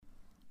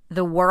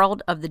The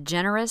world of the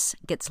generous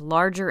gets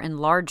larger and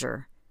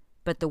larger,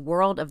 but the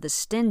world of the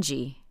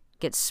stingy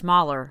gets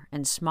smaller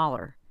and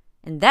smaller.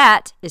 And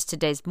that is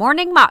today's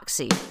Morning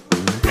Moxie.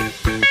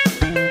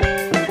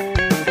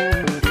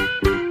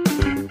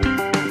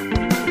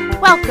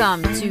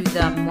 Welcome to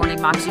the Morning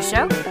Moxie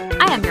Show.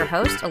 I am your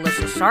host,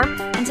 Alicia Sharp,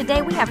 and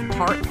today we have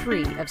part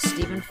 3 of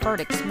Stephen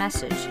Furtick's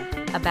message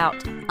about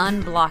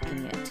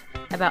unblocking it,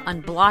 about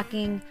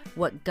unblocking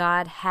what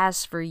God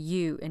has for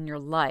you in your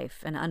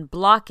life and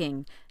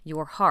unblocking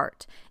your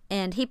heart.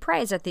 And he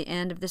prays at the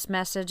end of this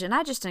message, and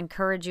I just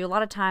encourage you, a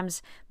lot of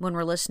times when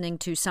we're listening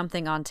to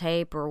something on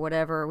tape or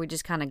whatever, we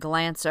just kind of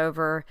glance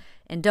over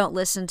and don't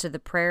listen to the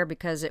prayer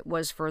because it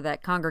was for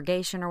that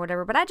congregation or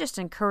whatever, but I just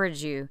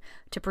encourage you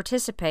to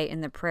participate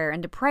in the prayer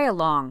and to pray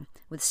along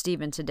with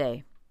Stephen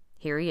today.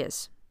 Here he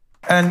is.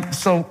 And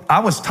so I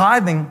was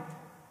tithing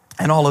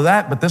and all of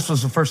that, but this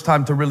was the first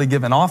time to really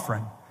give an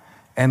offering.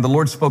 And the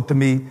Lord spoke to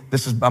me.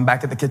 I'm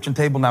back at the kitchen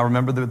table now.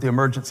 Remember the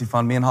emergency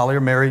fund. Me and Holly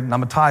are married, and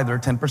I'm a tither,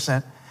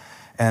 10%.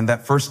 And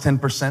that first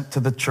 10%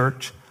 to the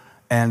church.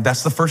 And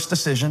that's the first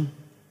decision.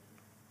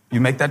 You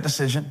make that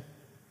decision.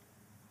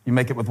 You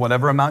make it with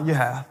whatever amount you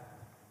have.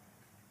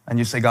 And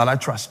you say, God, I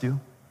trust you.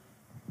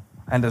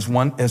 And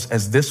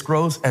as this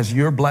grows, as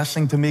your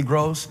blessing to me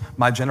grows,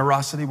 my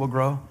generosity will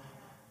grow.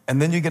 And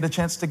then you get a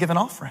chance to give an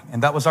offering.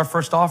 And that was our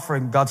first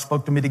offering. God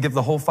spoke to me to give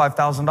the whole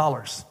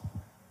 $5,000.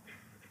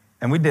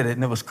 And we did it,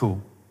 and it was cool.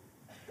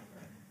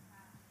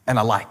 And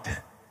I liked it.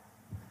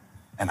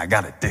 And I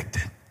got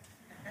addicted.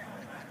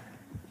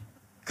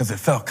 Because it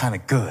felt kind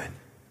of good.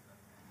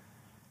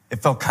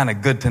 It felt kind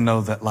of good to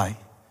know that, like,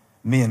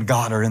 me and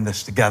God are in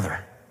this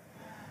together.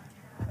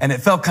 And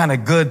it felt kind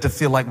of good to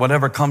feel like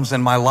whatever comes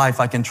in my life,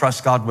 I can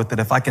trust God with it.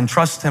 If I can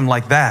trust him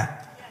like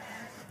that,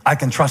 I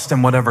can trust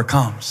him whatever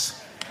comes.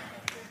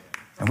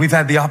 And we've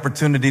had the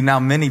opportunity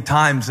now many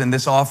times in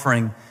this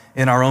offering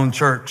in our own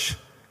church.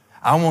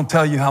 I won't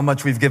tell you how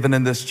much we've given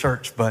in this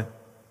church, but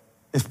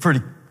it's a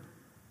pretty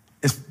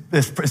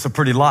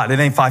lot. It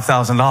ain't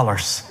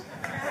 $5,000.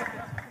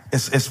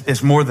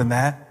 It's more than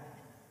that.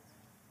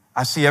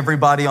 I see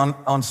everybody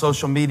on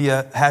social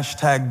media,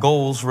 hashtag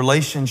goals,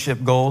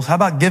 relationship goals. How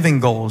about giving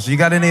goals? You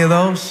got any of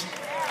those?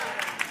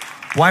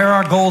 Why are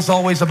our goals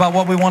always about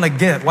what we want to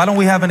get? Why don't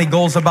we have any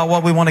goals about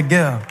what we want to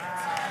give?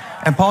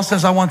 And Paul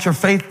says, I want your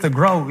faith to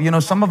grow. You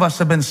know, some of us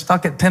have been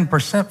stuck at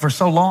 10% for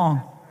so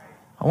long.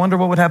 I wonder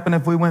what would happen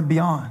if we went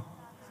beyond.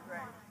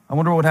 I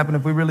wonder what would happen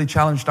if we really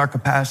challenged our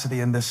capacity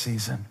in this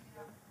season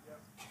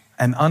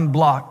and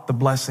unblocked the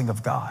blessing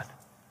of God.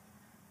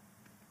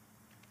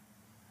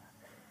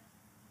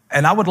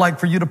 And I would like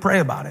for you to pray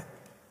about it.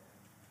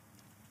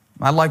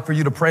 I'd like for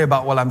you to pray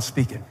about what I'm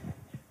speaking.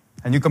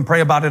 And you can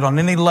pray about it on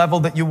any level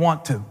that you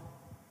want to.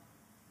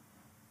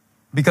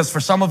 Because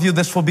for some of you,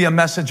 this will be a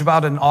message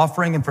about an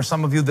offering, and for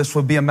some of you, this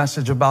will be a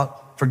message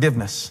about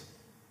forgiveness.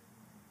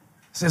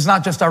 It's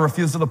not just our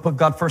refusal to put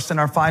God first in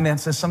our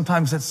finances.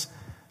 Sometimes it's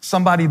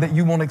somebody that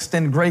you won't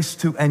extend grace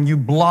to, and you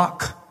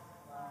block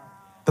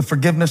the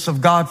forgiveness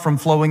of God from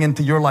flowing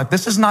into your life.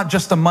 This is not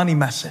just a money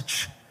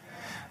message.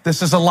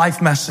 This is a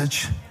life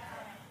message.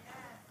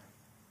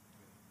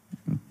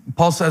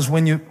 Paul says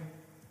when you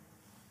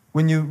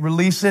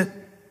release it,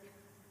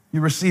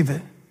 you receive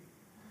it.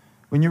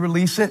 When you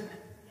release it,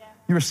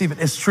 you receive it.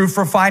 It's true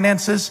for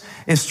finances.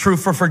 It's true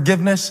for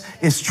forgiveness.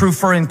 It's true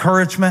for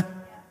encouragement.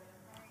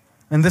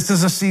 And this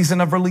is a season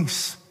of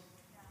release.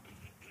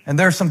 And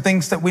there are some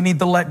things that we need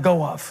to let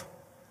go of.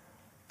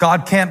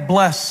 God can't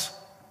bless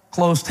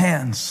closed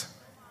hands.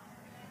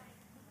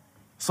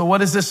 So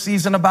what is this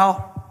season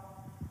about?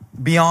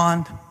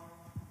 Beyond?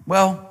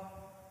 Well,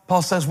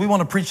 Paul says we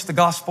want to preach the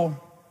gospel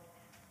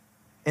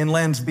in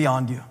lands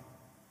beyond you.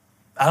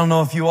 I don't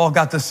know if you all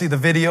got to see the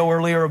video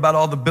earlier about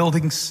all the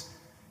buildings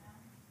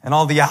and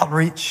all the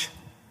outreach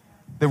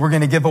that we're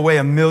going to give away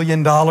 $1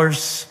 million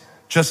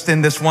just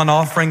in this one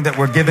offering that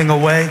we're giving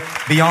away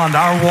beyond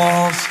our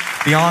walls,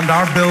 beyond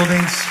our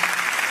buildings.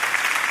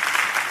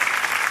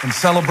 In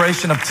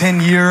celebration of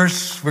 10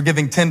 years, we're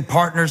giving 10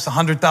 partners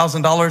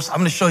 $100,000. I'm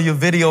going to show you a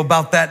video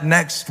about that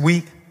next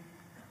week,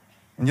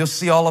 and you'll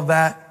see all of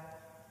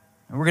that.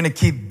 And we're going to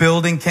keep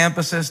building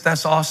campuses.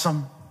 That's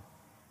awesome.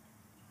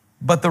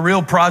 But the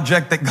real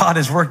project that God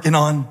is working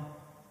on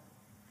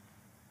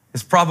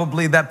is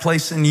probably that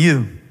place in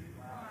you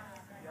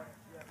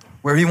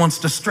where he wants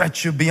to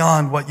stretch you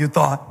beyond what you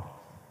thought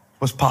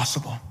was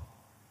possible.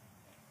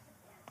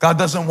 God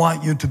doesn't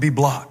want you to be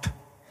blocked.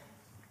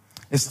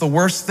 It's the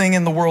worst thing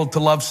in the world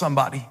to love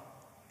somebody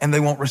and they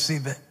won't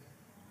receive it.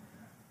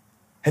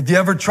 Have you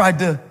ever tried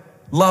to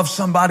love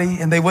somebody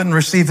and they wouldn't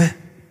receive it?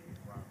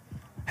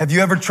 Have you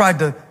ever tried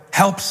to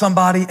help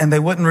somebody and they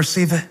wouldn't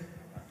receive it?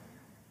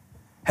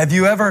 Have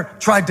you ever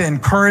tried to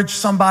encourage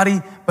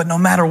somebody, but no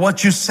matter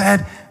what you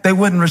said, they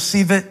wouldn't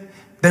receive it?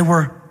 They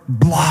were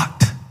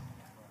blocked.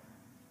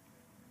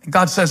 And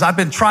God says, I've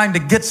been trying to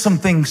get some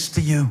things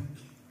to you.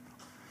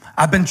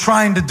 I've been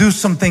trying to do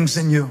some things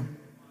in you.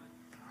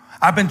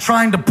 I've been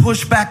trying to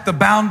push back the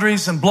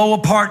boundaries and blow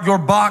apart your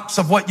box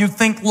of what you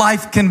think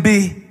life can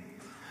be.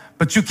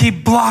 but you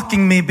keep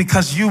blocking me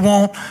because you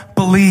won't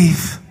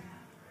believe.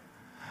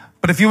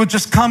 But if you would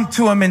just come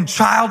to him in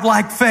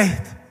childlike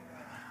faith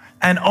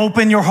and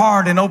open your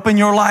heart and open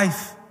your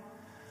life,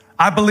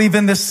 I believe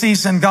in this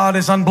season God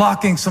is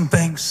unblocking some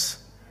things.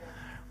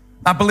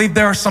 I believe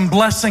there are some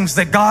blessings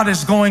that God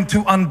is going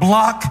to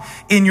unblock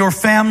in your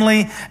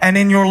family and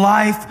in your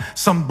life.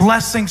 Some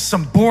blessings,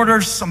 some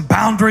borders, some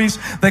boundaries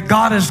that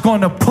God is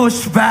going to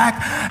push back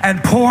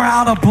and pour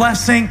out a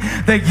blessing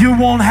that you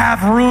won't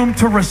have room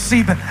to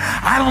receive it.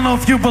 I don't know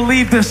if you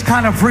believe this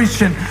kind of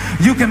preaching.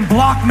 You can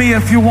block me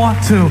if you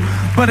want to,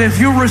 but if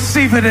you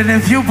receive it and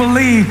if you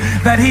believe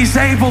that he's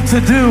able to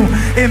do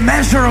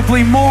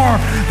immeasurably more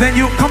than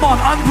you, come on,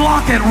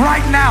 unblock it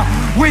right now.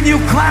 When you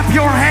clap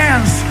your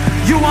hands,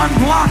 you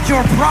unblock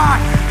your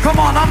pride. Come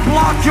on,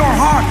 unblock your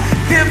heart.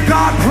 Give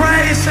God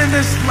praise in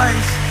this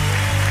place.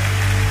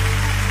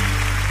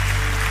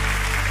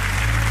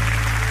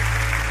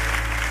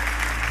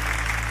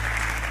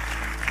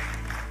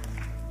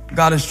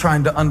 God is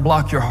trying to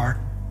unblock your heart.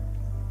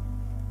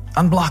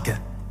 Unblock it.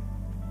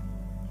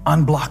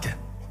 Unblock it.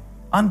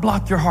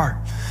 Unblock your heart.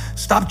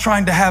 Stop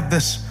trying to have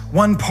this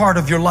one part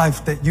of your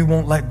life that you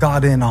won't let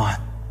God in on.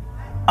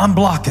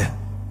 Unblock it.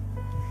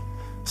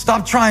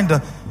 Stop trying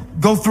to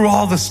go through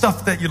all the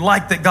stuff that you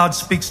like that God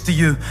speaks to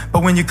you,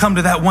 but when you come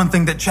to that one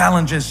thing that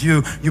challenges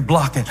you, you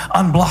block it.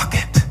 Unblock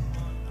it.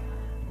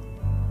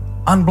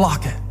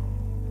 Unblock it.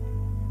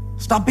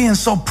 Stop being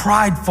so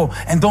prideful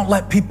and don't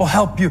let people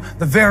help you.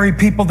 The very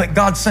people that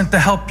God sent to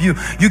help you,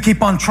 you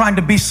keep on trying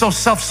to be so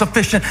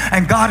self-sufficient,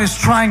 and God is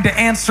trying to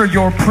answer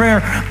your prayer,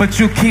 but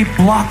you keep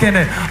blocking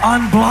it.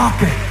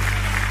 Unblock it.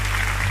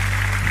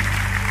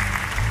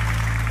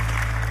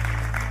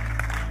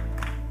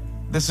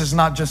 This is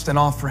not just an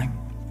offering.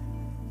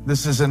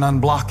 This is an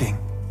unblocking.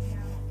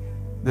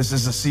 This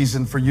is a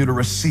season for you to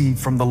receive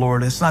from the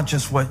Lord. It's not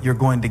just what you're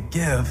going to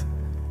give.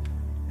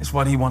 It's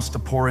what he wants to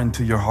pour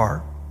into your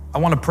heart. I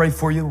want to pray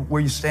for you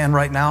where you stand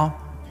right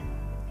now.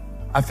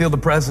 I feel the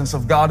presence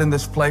of God in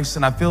this place,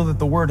 and I feel that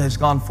the word has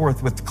gone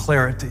forth with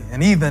clarity.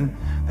 And even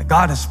that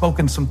God has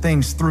spoken some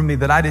things through me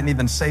that I didn't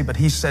even say, but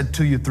he said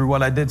to you through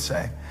what I did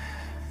say.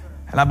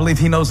 And I believe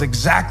he knows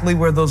exactly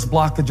where those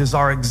blockages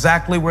are,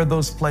 exactly where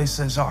those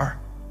places are.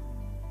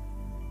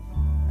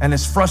 And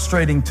it's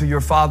frustrating to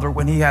your Father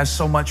when he has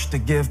so much to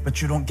give,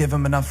 but you don't give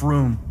him enough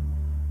room.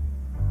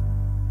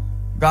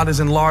 God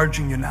is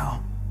enlarging you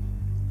now.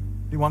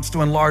 He wants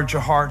to enlarge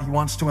your heart. He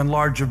wants to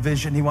enlarge your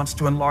vision. He wants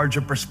to enlarge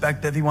your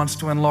perspective. He wants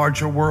to enlarge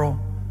your world.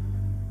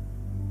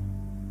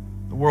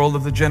 The world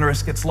of the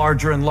generous gets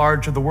larger and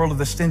larger. The world of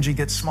the stingy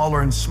gets smaller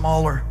and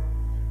smaller.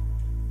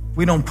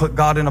 We don't put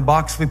God in a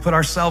box. We put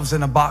ourselves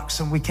in a box,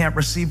 and we can't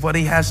receive what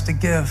he has to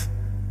give.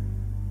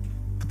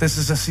 But this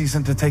is a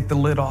season to take the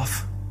lid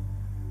off.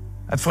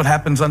 That's what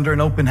happens under an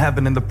open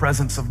heaven in the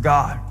presence of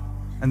God.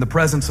 And the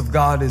presence of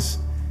God is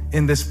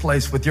in this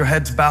place with your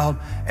heads bowed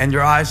and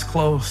your eyes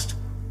closed.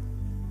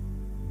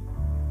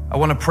 I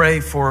want to pray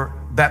for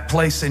that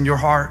place in your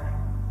heart,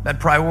 that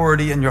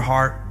priority in your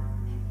heart,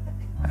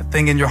 that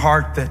thing in your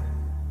heart that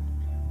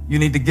you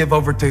need to give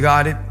over to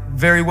God. It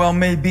very well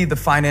may be the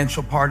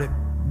financial part. It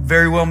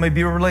very well may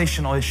be a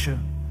relational issue.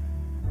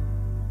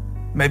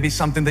 Maybe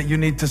something that you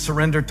need to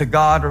surrender to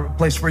God, or a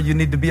place where you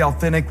need to be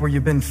authentic, where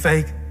you've been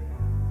fake.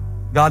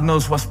 God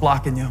knows what's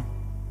blocking you.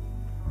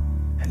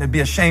 And it'd be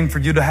a shame for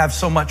you to have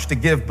so much to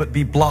give but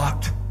be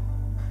blocked.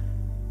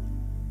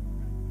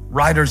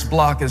 Writer's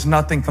block is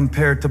nothing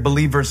compared to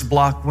believer's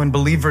block. When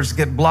believers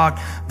get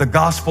blocked, the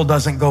gospel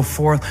doesn't go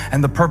forth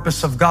and the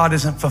purpose of God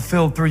isn't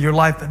fulfilled through your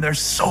life. And there's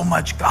so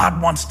much God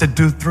wants to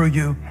do through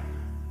you,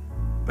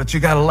 but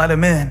you got to let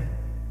him in.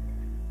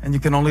 And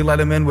you can only let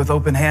him in with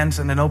open hands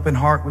and an open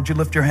heart. Would you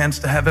lift your hands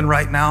to heaven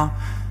right now?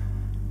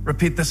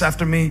 Repeat this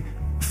after me.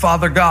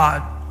 Father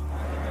God,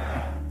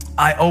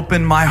 I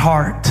open my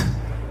heart.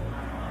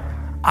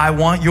 I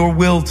want your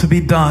will to be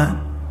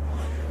done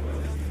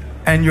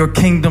and your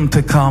kingdom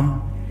to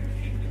come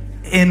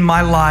in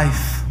my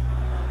life,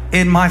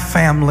 in my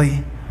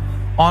family,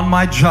 on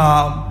my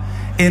job,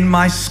 in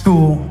my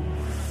school.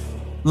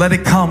 Let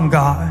it come,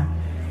 God.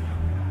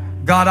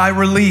 God, I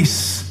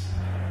release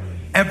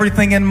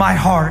everything in my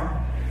heart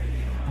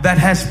that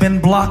has been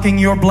blocking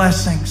your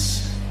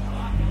blessings.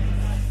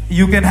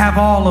 You can have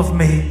all of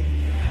me.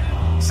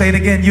 Say it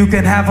again. You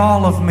can have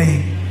all of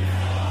me.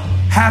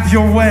 Have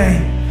your way.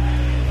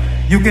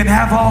 You can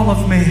have all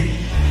of me.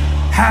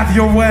 Have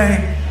your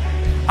way.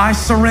 I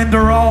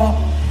surrender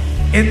all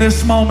in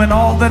this moment.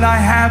 All that I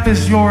have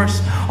is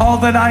yours. All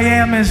that I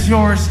am is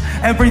yours.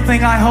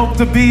 Everything I hope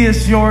to be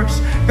is yours.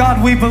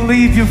 God, we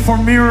believe you for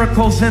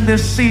miracles in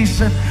this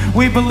season.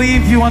 We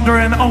believe you under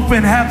an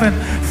open heaven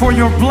for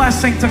your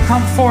blessing to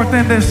come forth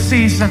in this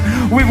season.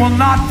 We will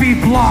not be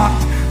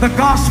blocked. The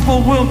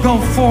gospel will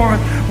go forth.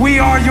 We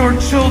are your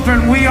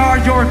children. We are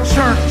your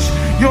church.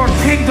 Your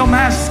kingdom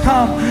has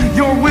come.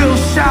 Your will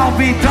shall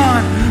be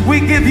done.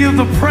 We give you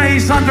the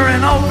praise under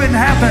an open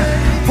heaven.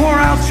 Pour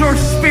out your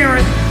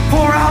spirit.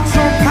 Pour out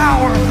your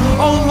power.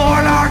 Oh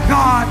Lord our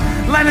God,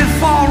 let it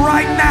fall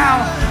right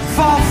now.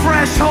 Fall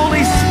fresh,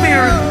 Holy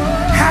Spirit.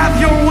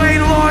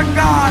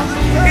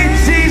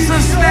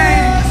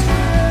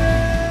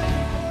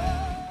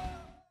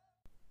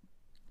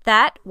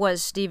 That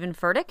was Stephen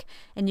Furtick,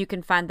 and you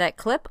can find that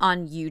clip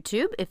on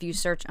YouTube if you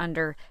search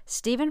under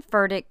Stephen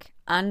Furtick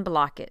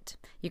Unblock It.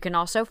 You can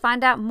also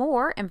find out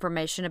more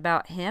information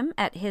about him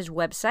at his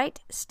website,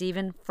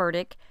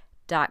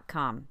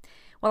 StephenFurtick.com.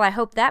 Well, I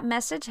hope that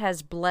message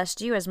has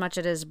blessed you as much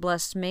as it has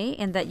blessed me,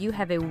 and that you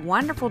have a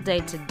wonderful day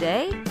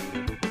today.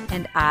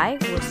 And I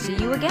will see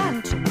you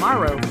again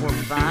tomorrow for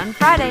Fun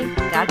Friday.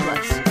 God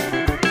bless.